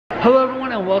Hello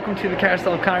everyone and welcome to the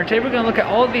Carousel of Connor. Today we're going to look at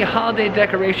all the holiday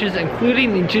decorations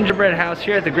including the gingerbread house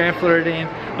here at the Grand Floridian.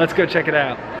 Let's go check it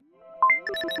out.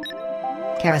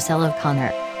 Carousel of Connor.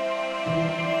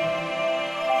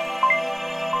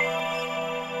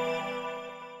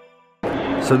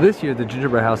 So this year the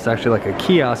gingerbread house is actually like a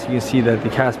kiosk. You can see that the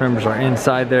cast members are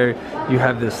inside there. You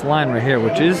have this line right here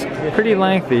which is pretty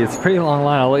lengthy. It's a pretty long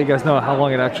line. I'll let you guys know how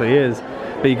long it actually is.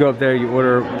 But you go up there, you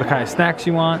order the kind of snacks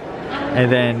you want,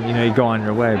 and then you go on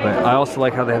your way. But I also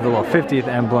like how they have the little 50th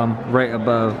emblem right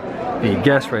above the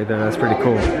guest right there. That's pretty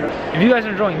cool. If you guys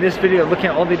are enjoying this video looking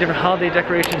at all the different holiday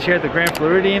decorations here at the Grand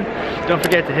Floridian, don't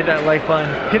forget to hit that like button,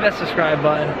 hit that subscribe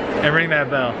button, and ring that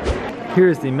bell.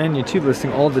 Here's the menu too,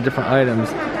 listing all the different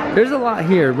items. There's a lot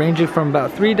here, ranging from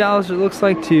about $3 it looks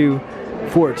like to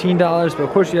 $14, but of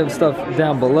course you have stuff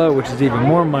down below which is even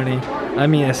more money. I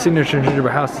mean, a signature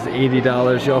gingerbread house is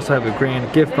 $80. You also have a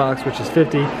grand gift box which is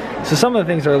 $50. So some of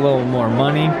the things are a little more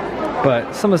money,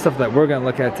 but some of the stuff that we're gonna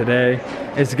look at today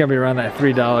is gonna be around that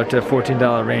 $3 to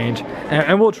 $14 range.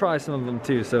 And we'll try some of them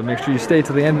too, so make sure you stay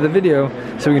till the end of the video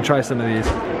so we can try some of these.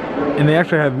 And they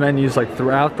actually have menus like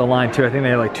throughout the line too. I think they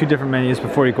have like 2 different menus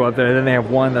before you go up there. Then they have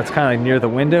one that's kind of like near the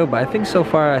window. But I think so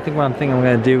far, I think what I'm thinking I'm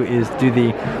gonna do is do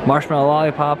the marshmallow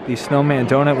lollipop, the Snowman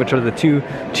Donut, which are the 2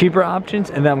 cheaper options.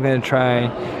 And then I'm gonna try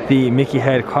the Mickey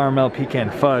Head Caramel Pecan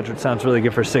Fudge, which sounds really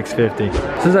good for $6.50. So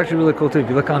this is actually really cool too. If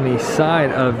you look on the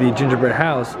side of the gingerbread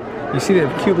house, you see they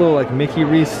have cute little like Mickey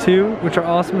wreaths too, which are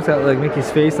awesome. It's got like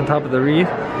Mickey's face on top of the wreath.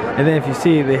 And then if you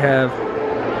see, they have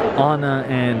Anna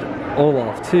and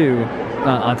Olaf too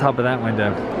on top of that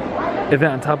window. And then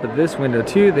on top of this window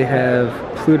too, they have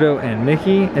Pluto and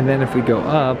Mickey. And then if we go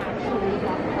up,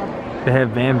 they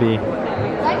have Bambi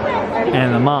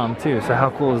and the mom too. So how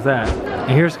cool is that?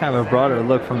 And here's kind of a broader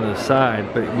look from the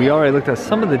side, but we already looked at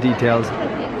some of the details,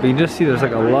 but you just see there's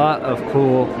like a lot of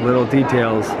cool little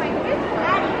details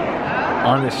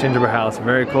on this gingerbread house.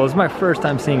 Very cool. It's my first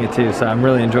time seeing it too, so I'm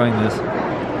really enjoying this.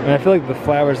 And I feel like the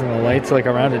flowers and the lights like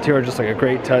around it too are just like a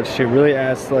great touch. It really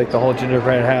adds to like the whole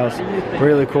gingerbread house.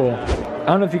 Really cool. I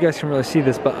don't know if you guys can really see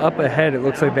this, but up ahead it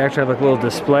looks like they actually have like a little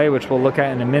display, which we'll look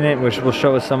at in a minute, which will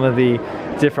show us some of the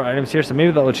different items here. So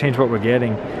maybe that will change what we're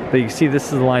getting. But you can see this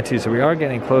is the line too, so we are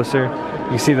getting closer. You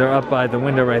can see they're up by the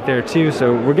window right there too,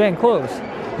 so we're getting close.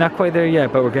 Not quite there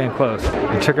yet, but we're getting close.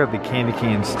 And check out the candy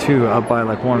canes too, up by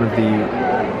like one of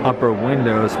the upper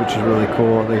windows, which is really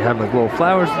cool. They have like little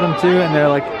flowers to them too, and they're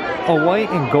like a white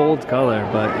and gold color.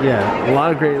 But yeah, a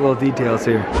lot of great little details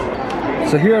here.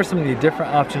 So here are some of the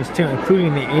different options too,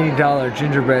 including the $80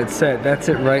 gingerbread set. That's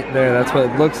it right there. That's what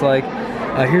it looks like.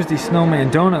 Here's the Snowman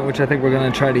Donut, which I think we're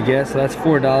gonna try to get. So that's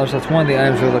 $4. That's one of the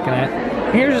items we're looking at.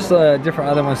 And here's just different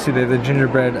other ones too. They have the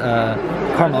gingerbread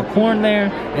caramel corn there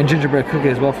and gingerbread cookie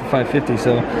as well for $5.50.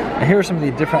 So here are some of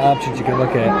the different options you can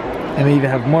look at. And they even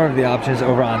have more of the options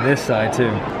over on this side too.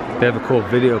 They have a cool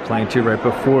video playing too right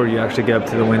before you actually get up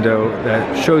to the window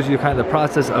that shows you kind of the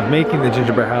process of making the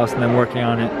gingerbread house and then working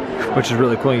on it, which is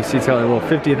really cool. You see it's got a little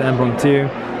 50th emblem too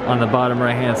on the bottom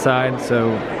right hand side,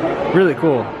 so really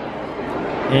cool.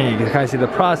 And you can kind of see the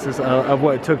process of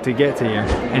what it took to get to here.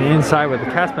 And inside where the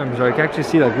cast members are, you can actually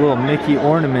see like little Mickey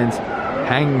ornaments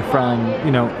hanging from,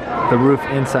 the roof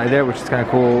inside there, which is kind of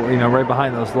cool, right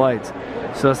behind those lights.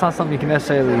 So it's not something you can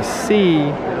necessarily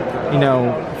see,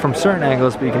 from certain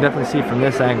angles, but you can definitely see from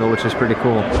this angle, which is pretty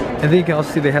cool. And then you can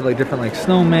also see they have like different like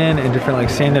snowmen and different like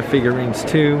Santa figurines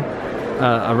too,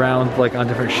 around like on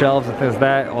different shelves and things like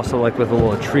that. Also like with a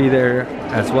little tree there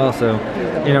as well. So,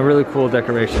 really cool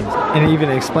decorations. And it even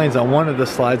explains on one of the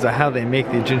slides on how they make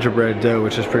the gingerbread dough,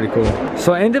 which is pretty cool.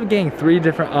 So I ended up getting 3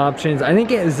 different options. I didn't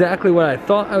get exactly what I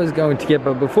thought I was going to get,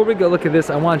 but before we go look at this,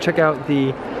 I want to check out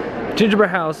the gingerbread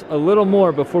house a little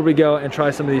more before we go and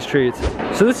try some of these treats.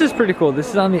 So this is pretty cool. This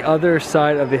is on the other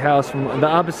side of the house, from the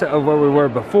opposite of where we were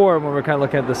before when we were kind of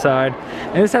looking at the side.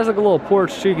 And this has like a little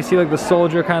porch too. You can see like the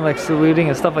soldier kind of like saluting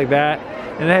and stuff like that.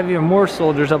 And they have even more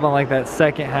soldiers up on like that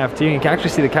second half too. You can actually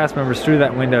see the cast members through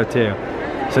that window too.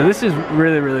 So this is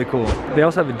really, really cool. They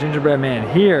also have a gingerbread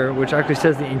man here, which actually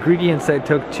says the ingredients that it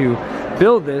took to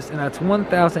build this, and that's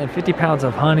 1,050 pounds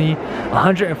of honey,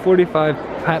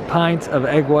 145 pints of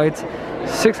egg whites,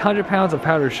 600 pounds of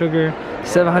powdered sugar,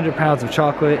 700 pounds of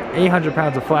chocolate, 800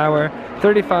 pounds of flour,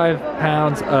 35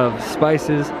 pounds of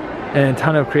spices, and a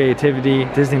ton of creativity,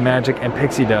 Disney magic, and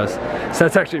pixie dust. So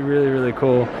that's actually really, really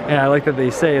cool. And I like that they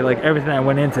say like everything that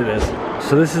went into this.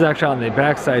 So this is actually on the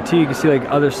back side too. You can see like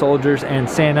other soldiers and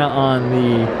Santa on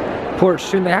the porch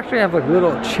too. And they actually have like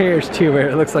little chairs too, where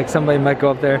it looks like somebody might go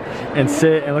up there and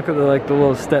sit, and look at the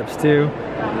little steps too.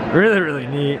 Really, really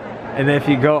neat. And then if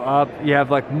you go up, you have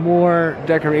like more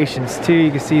decorations too.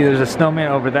 You can see there's a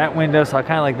snowman over that window, so I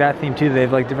kind of like that theme too. They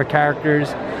have like different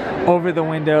characters over the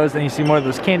windows, and you see more of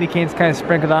those candy canes kind of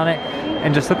sprinkled on it.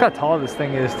 And just look how tall this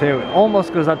thing is too. It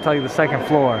almost goes up to like the second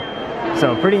floor.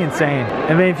 So pretty insane.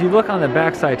 And then if you look on the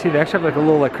back side too, they actually have like a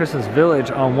little like Christmas village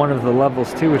on one of the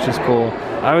levels too, which is cool.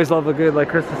 I always love a good like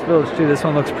Christmas village too. This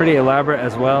one looks pretty elaborate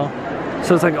as well.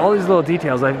 So it's like all these little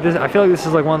details. I feel like this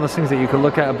is like one of those things that you could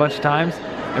look at a bunch of times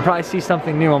and probably see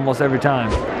something new almost every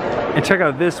time. And check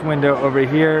out this window over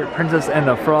here, Princess and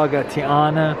the Frog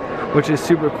Tiana, which is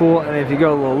super cool. And if you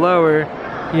go a little lower,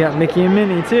 you got Mickey and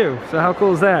Minnie too. So how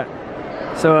cool is that?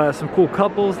 So some cool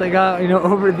couples they got, you know,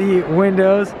 over the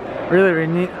windows. Really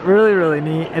neat, really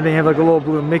neat. And they have like a little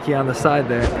blue Mickey on the side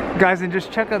there. Guys, and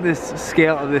just check out this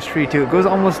scale of this tree too. It goes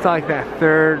almost to like that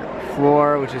third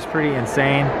floor, which is pretty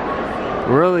insane.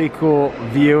 Really cool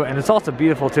view, and it's also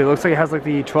beautiful too. It looks like it has like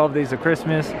the 12 days of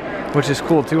Christmas, which is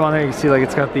cool too on there. You can see like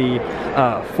it's got the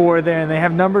 4 there, and they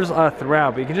have numbers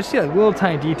throughout, but you can just see like little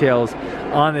tiny details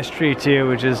on this tree too,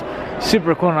 which is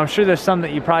super cool. And I'm sure there's some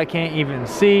that you probably can't even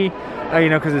see, you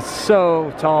know, because it's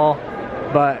so tall,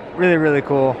 but really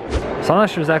cool. So I'm not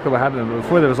sure exactly what happened, but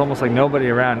before there was almost like nobody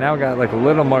around. Now we got like a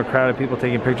little more crowded people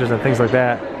taking pictures and things like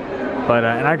that. But,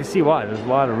 and I can see why. There's a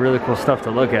lot of really cool stuff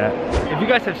to look at. If you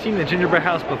guys have seen the gingerbread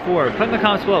house before, put in the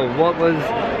comments below, what was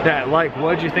that like?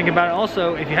 What did you think about it?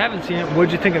 Also, if you haven't seen it, what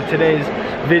did you think of today's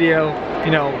video? You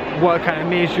know, what kind of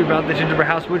amazed you about the gingerbread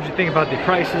house? What did you think about the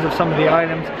prices of some of the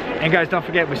items? And guys, don't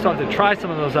forget, we still have to try some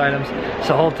of those items,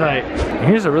 so hold tight. And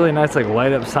here's a really nice like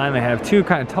light up sign they have too,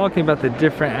 kind of talking about the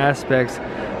different aspects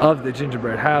of the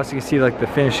gingerbread house. You can see like the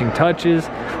finishing touches,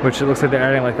 which it looks like they're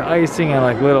adding like the icing and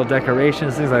like little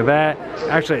decorations, things like that.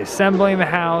 Actually assembling the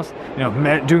house, you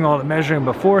know, doing all the measuring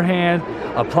beforehand,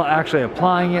 actually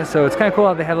applying it. So it's kind of cool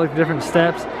how they have like the different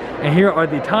steps. And here are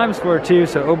the times for it too.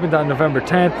 So it opened on November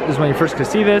 10th is when you first can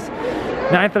see this.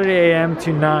 9:30 a.m.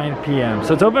 to 9 p.m.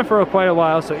 So it's open for quite a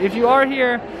while. So if you are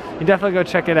here, you definitely go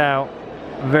check it out.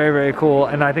 Very cool,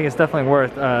 and I think it's definitely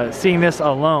worth seeing this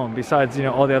alone, besides, you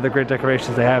know, all the other great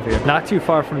decorations they have here. Not too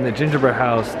far from the gingerbread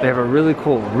house, they have a really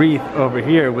cool wreath over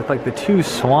here with like the 2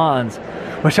 swans,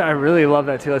 which I really love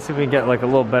that too. Let's see if we can get like a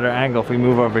little better angle if we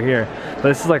move over here. But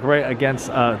this is like right against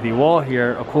the wall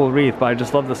here, a cool wreath, but I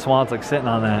just love the swans like sitting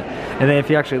on that. And then if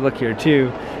you actually look here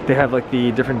too, they have like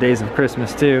the different days of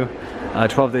Christmas too.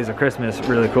 12 days of Christmas,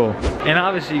 really cool. And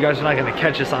obviously you guys are not gonna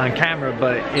catch this on camera,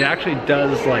 but it actually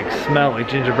does like smell like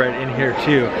gingerbread in here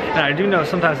too. And I do know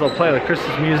sometimes they'll play like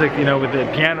Christmas music, you know, with the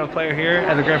piano player here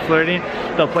at the Grand Floridian.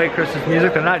 They'll play Christmas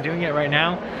music. They're not doing it right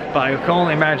now, but I can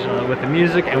only imagine with the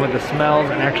music and with the smells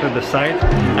and actually the sights.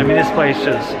 I mean, this place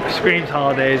just screams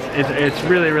holidays. It's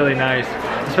really nice,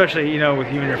 especially, you know,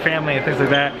 with you and your family and things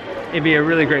like that. It'd be a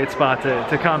really great spot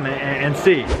to come and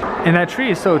see. And that tree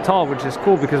is so tall, which is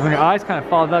cool because when your eyes kind of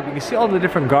followed up, you can see all the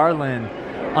different garland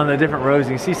on the different rows.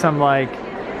 You can see some like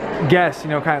guests, you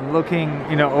know, kind of looking,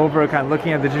 you know, over, kind of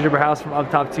looking at the gingerbread house from up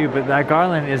top too. But that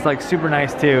garland is like super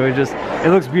nice too. It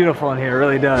looks beautiful in here, it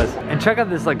really does. And check out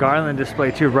this like garland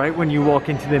display too, right when you walk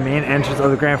into the main entrance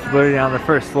of the Grand Floridian on the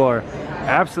first floor.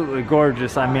 Absolutely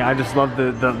gorgeous. I mean, I just love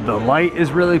the light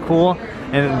is really cool,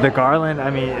 and the garland,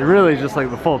 I mean, it really just like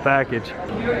the full package.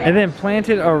 And then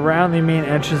planted around the main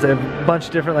entrance, they have a bunch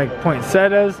of different like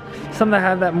poinsettias, some that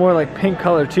have that more like pink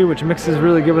color too, which mixes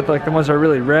really good with like the ones that are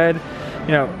really red,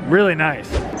 you know, really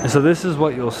nice. And so this is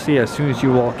what you'll see as soon as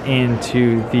you walk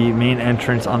into the main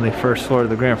entrance on the first floor of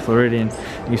the Grand Floridian.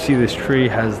 You see this tree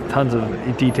has tons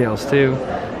of details too.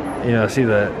 You know, see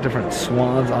the different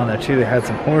swans on there too. They had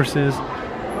some horses.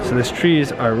 So these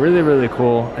trees are really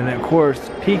cool. And then of course,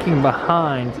 peeking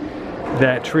behind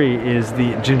that tree is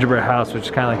the gingerbread house, which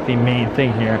is kind of like the main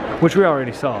thing here, which we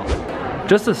already saw.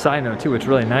 Just a side note too, what's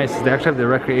really nice is they actually have the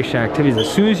recreation activities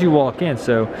as soon as you walk in.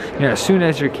 So, you know, as soon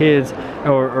as your kids,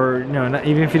 or you know, not,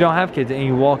 even if you don't have kids and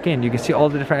you walk in, you can see all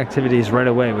the different activities right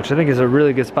away, which I think is a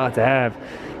really good spot to have.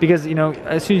 Because, you know,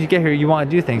 as soon as you get here, you want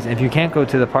to do things. And if you can't go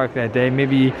to the park that day,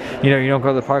 maybe, you know, you don't go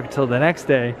to the park until the next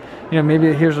day, you know,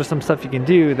 maybe here's some stuff you can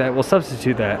do that will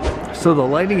substitute that. So the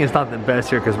lighting is not the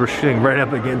best here because we're shooting right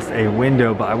up against a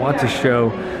window, but I want to show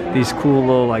these cool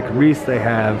little like wreaths they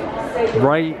have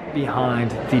right behind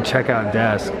the checkout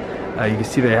desk. You can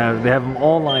see they have them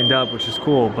all lined up, which is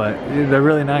cool, but they're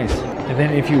really nice. And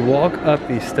then if you walk up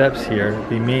these steps here,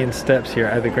 the main steps here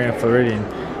at the Grand Floridian,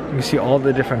 you can see all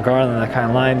the different garland that kind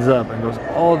of lines up and goes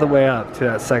all the way up to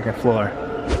that second floor.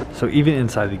 So even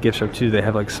inside the gift shop too, they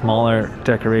have like smaller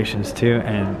decorations too,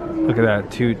 and look at that,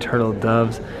 2 turtle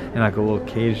doves and like a little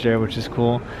cage there, which is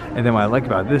cool. And then what I like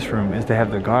about this room is they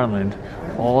have the garland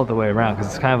all the way around,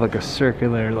 because it's kind of like a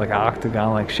circular, like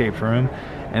octagon like shaped room,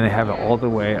 and they have it all the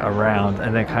way around,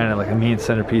 and then kind of like a main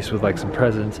centerpiece with like some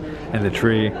presents and the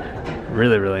tree.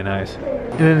 Really, really nice.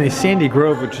 And then the Sandy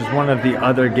Grove, which is one of the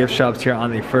other gift shops here on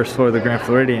the first floor of the Grand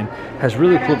Floridian, has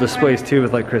really cool displays too,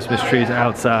 with like Christmas trees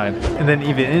outside. And then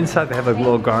even inside they have like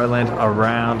little garland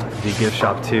around the gift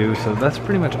shop too. So that's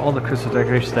pretty much all the Christmas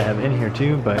decorations they have in here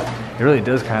too, but it really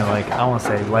does kind of like, I don't want to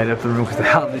say light up the room, because they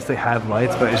obviously have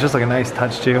lights, but it's just like a nice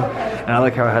touch too. And I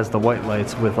like how it has the white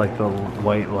lights with like the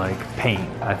white like paint.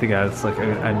 I think that's like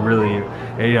a really,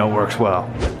 you know, works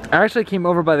well. I actually came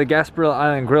over by the Gasparilla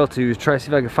Island Grill to try to see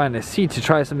if I could find a seat to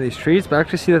try some of these treats, but I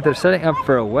actually see that they're setting up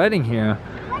for a wedding here,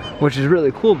 which is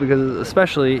really cool, because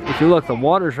especially if you look, the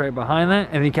water's right behind that,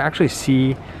 and you can actually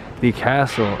see the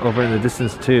castle over in the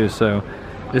distance too. So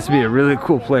this would be a really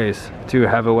cool place to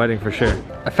have a wedding for sure.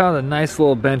 I found a nice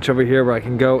little bench over here where I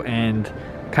can go and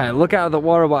kind of look out of the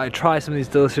water while I try some of these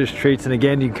delicious treats. And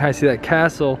again, you can kind of see that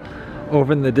castle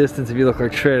over in the distance if you look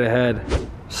like straight ahead.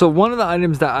 So one of the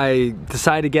items that I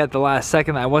decided to get at the last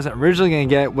second that I wasn't originally gonna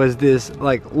get was this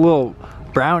like little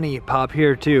brownie pop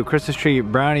here too, Christmas tree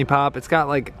brownie pop. It's got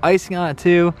like icing on it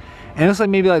too, and it looks like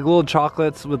maybe like little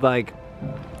chocolates with like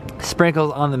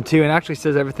sprinkles on them too, and it actually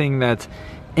says everything that's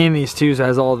in these too, so it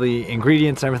has all the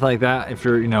ingredients and everything like that, if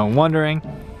you're, you know, wondering.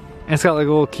 And it's got like a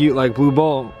little cute like blue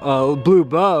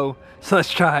bow, so let's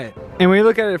try it. And when you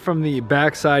look at it from the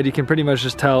back side, you can pretty much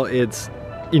just tell it's,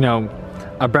 you know,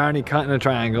 a brownie cut in a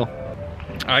triangle.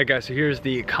 Alright guys, so here's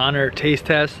the Connor taste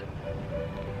test.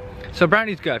 So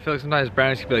brownie's good. I feel like sometimes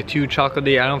brownies can be like too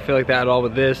chocolatey. I don't feel like that at all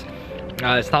with this.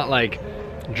 It's not like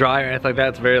dry or anything like that.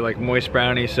 It's very like moist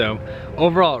brownie. So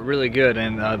overall, really good.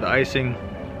 And the icing,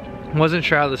 wasn't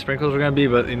sure how the sprinkles were gonna be,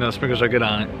 but you know, the sprinkles are good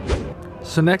on it.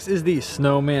 So next is the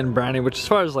Snowman Brownie, which as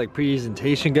far as like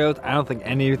presentation goes, I don't think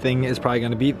anything is probably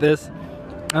gonna beat this.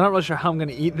 I'm not really sure how I'm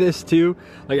gonna eat this too,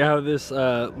 like out of this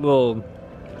little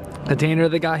container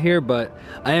they got here, but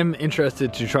I am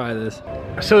interested to try this.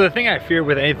 So the thing I fear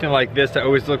with anything like this that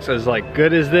always looks as like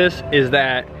good as this is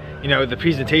that, you know, the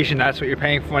presentation, that's what you're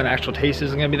paying for, and the actual taste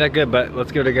isn't gonna be that good, but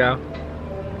let's give it a go.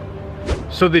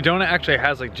 So the donut actually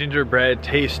has like gingerbread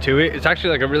taste to it. It's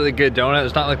actually like a really good donut.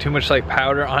 There's not like too much like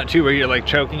powder on it too, where you're like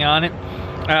choking on it.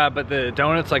 But the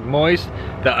donut's like moist,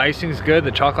 the icing's good,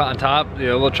 the chocolate on top, the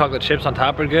little chocolate chips on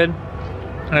top are good.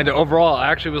 And overall,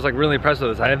 I actually was like really impressed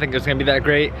with this. I didn't think it was gonna be that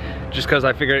great, just because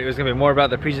I figured it was gonna be more about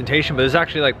the presentation, but it's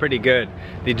actually like pretty good.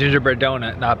 The gingerbread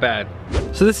donut, not bad.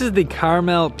 So this is the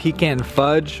caramel pecan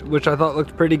fudge, which I thought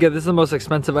looked pretty good. This is the most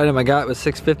expensive item I got. It was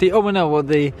 $6.50. Oh no, well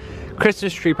the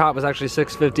Christmas tree pop was actually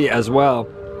 $6.50 as well.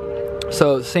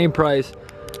 So same price.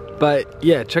 But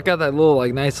yeah, check out that little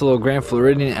like nice little Grand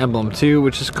Floridian emblem too,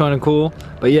 which is kind of cool.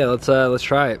 But yeah, let's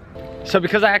try it. So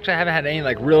because I actually haven't had any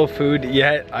like real food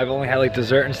yet, I've only had like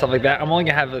dessert and stuff like that. I'm only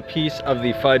gonna have a piece of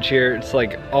the fudge here. It's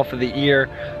like off of the ear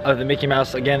of the Mickey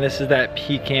Mouse. Again, this is that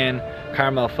pecan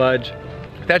caramel fudge.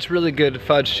 That's really good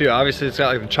fudge too. Obviously it's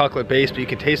got like the chocolate base, but you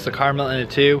can taste the caramel in it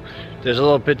too. There's a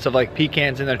little bits of like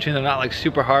pecans in there too. They're not like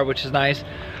super hard, which is nice.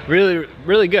 Really,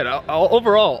 really good.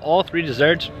 Overall, all three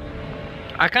desserts,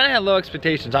 I kind of had low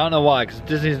expectations. I don't know why, because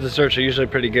Disney's desserts are usually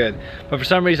pretty good. But for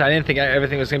some reason, I didn't think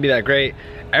everything was going to be that great.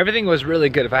 Everything was really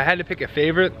good. If I had to pick a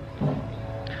favorite,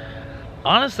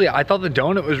 honestly, I thought the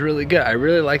donut was really good. I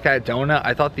really like that donut.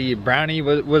 I thought the brownie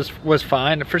was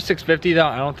fine. For $6.50 though,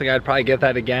 I don't think I'd probably get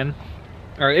that again.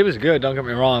 Or it was good, don't get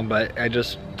me wrong, but it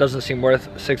just doesn't seem worth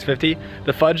 $6.50.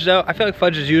 The fudge though, I feel like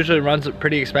fudge usually runs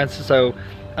pretty expensive, so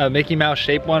a Mickey Mouse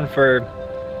shaped one for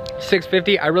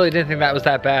 $6.50, I really didn't think that was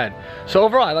that bad. So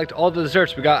overall, I liked all the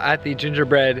desserts we got at the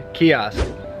gingerbread kiosk.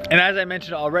 And as I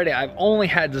mentioned already, I've only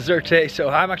had dessert today, so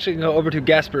I'm actually gonna go over to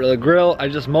Gasparilla Grill. I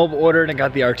just mobile ordered and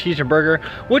got the artesian burger,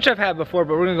 which I've had before,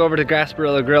 but we're gonna go over to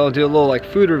Gasparilla Grill and do a little like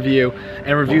food review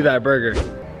and review that burger.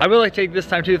 I would like to take this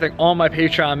time to thank all my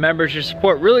Patreon members. Your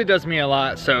support really does mean a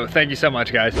lot, so thank you so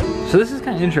much, guys. So this is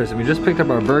kind of interesting. We just picked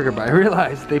up our burger, but I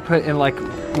realized they put in like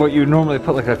what you normally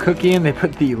put like a cookie in. They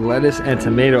put the lettuce and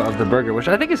tomato of the burger, which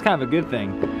I think is kind of a good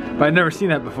thing, but I've never seen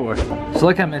that before. So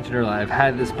like I mentioned earlier, I've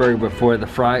had this burger before. The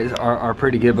fries are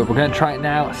pretty good, but we're gonna try it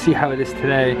now, see how it is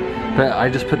today. But I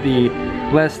just put the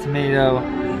lettuce, tomato,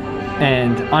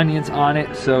 and onions on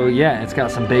it. So yeah, it's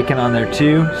got some bacon on there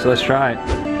too, so let's try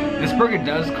it. This burger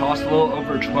does cost a little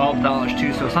over $12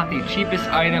 too, so it's not the cheapest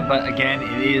item, but again,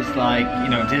 it is like, you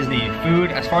know, Disney food.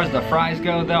 As far as the fries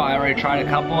go though, I already tried a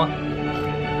couple.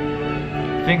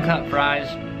 Thin cut fries,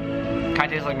 kind of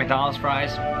tastes like McDonald's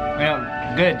fries.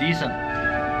 good, decent.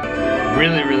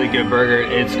 Really, really good burger.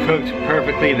 It's cooked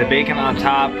perfectly. The bacon on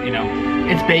top,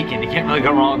 it's bacon. You can't really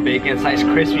go wrong with bacon. It's nice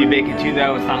crispy bacon too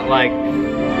though. It's not like,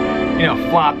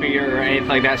 floppy or anything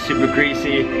like that, super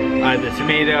greasy. The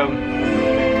tomato,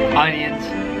 onions,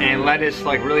 and lettuce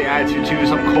like really adds to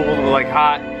something cold or like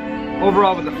hot.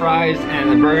 Overall with the fries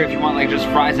and the burger, if you want like just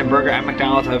fries and burger at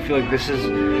McDonald's, I feel like this is,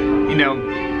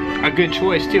 a good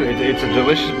choice too. It's a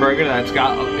delicious burger that's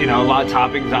got, a lot of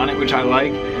toppings on it, which I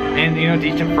like. And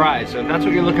decent fries. So if that's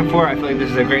what you're looking for, I feel like this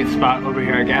is a great spot over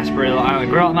here at Gasparilla Island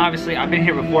Grill. And obviously I've been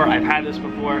here before, I've had this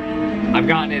before, I've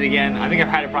gotten it again. I think I've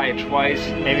had it probably twice,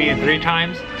 maybe even 3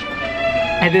 times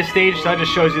at this stage. So that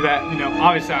just shows you that,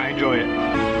 obviously I enjoy it.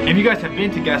 And if you guys have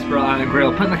been to Gasparilla Island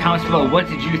Grill, put in the comments below, what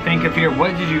did you think of here?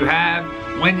 What did you have?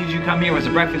 When did you come here? Was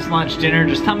it breakfast, lunch, dinner?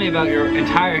 Just tell me about your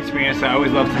entire experience. I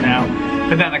always love to know.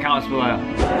 Put that in the comments below.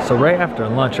 So right after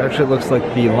lunch, actually looks like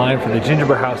the line for the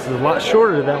gingerbread house is a lot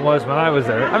shorter than it was when I was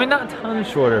there. I mean, not a ton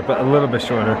shorter, but a little bit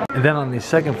shorter. And then on the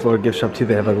second floor gift shop too,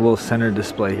 they have like a little center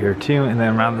display here too. And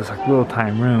then around this like little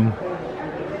tiny room,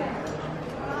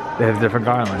 they have different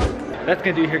garland. That's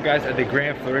gonna do here guys at the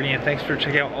Grand Floridian. Thanks for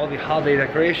checking out all the holiday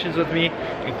decorations with me,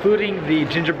 including the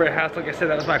gingerbread house. Like I said,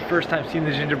 that was my first time seeing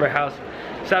the gingerbread house.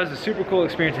 So that was a super cool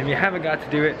experience. If you haven't got to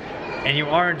do it and you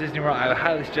are in Disney World, I would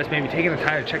highly suggest maybe taking the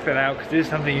time to check that out because it is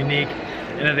something unique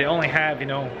and that they only have,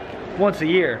 once a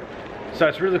year. So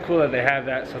it's really cool that they have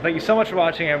that. So thank you so much for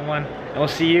watching everyone, and we'll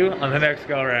see you on the next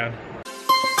go around.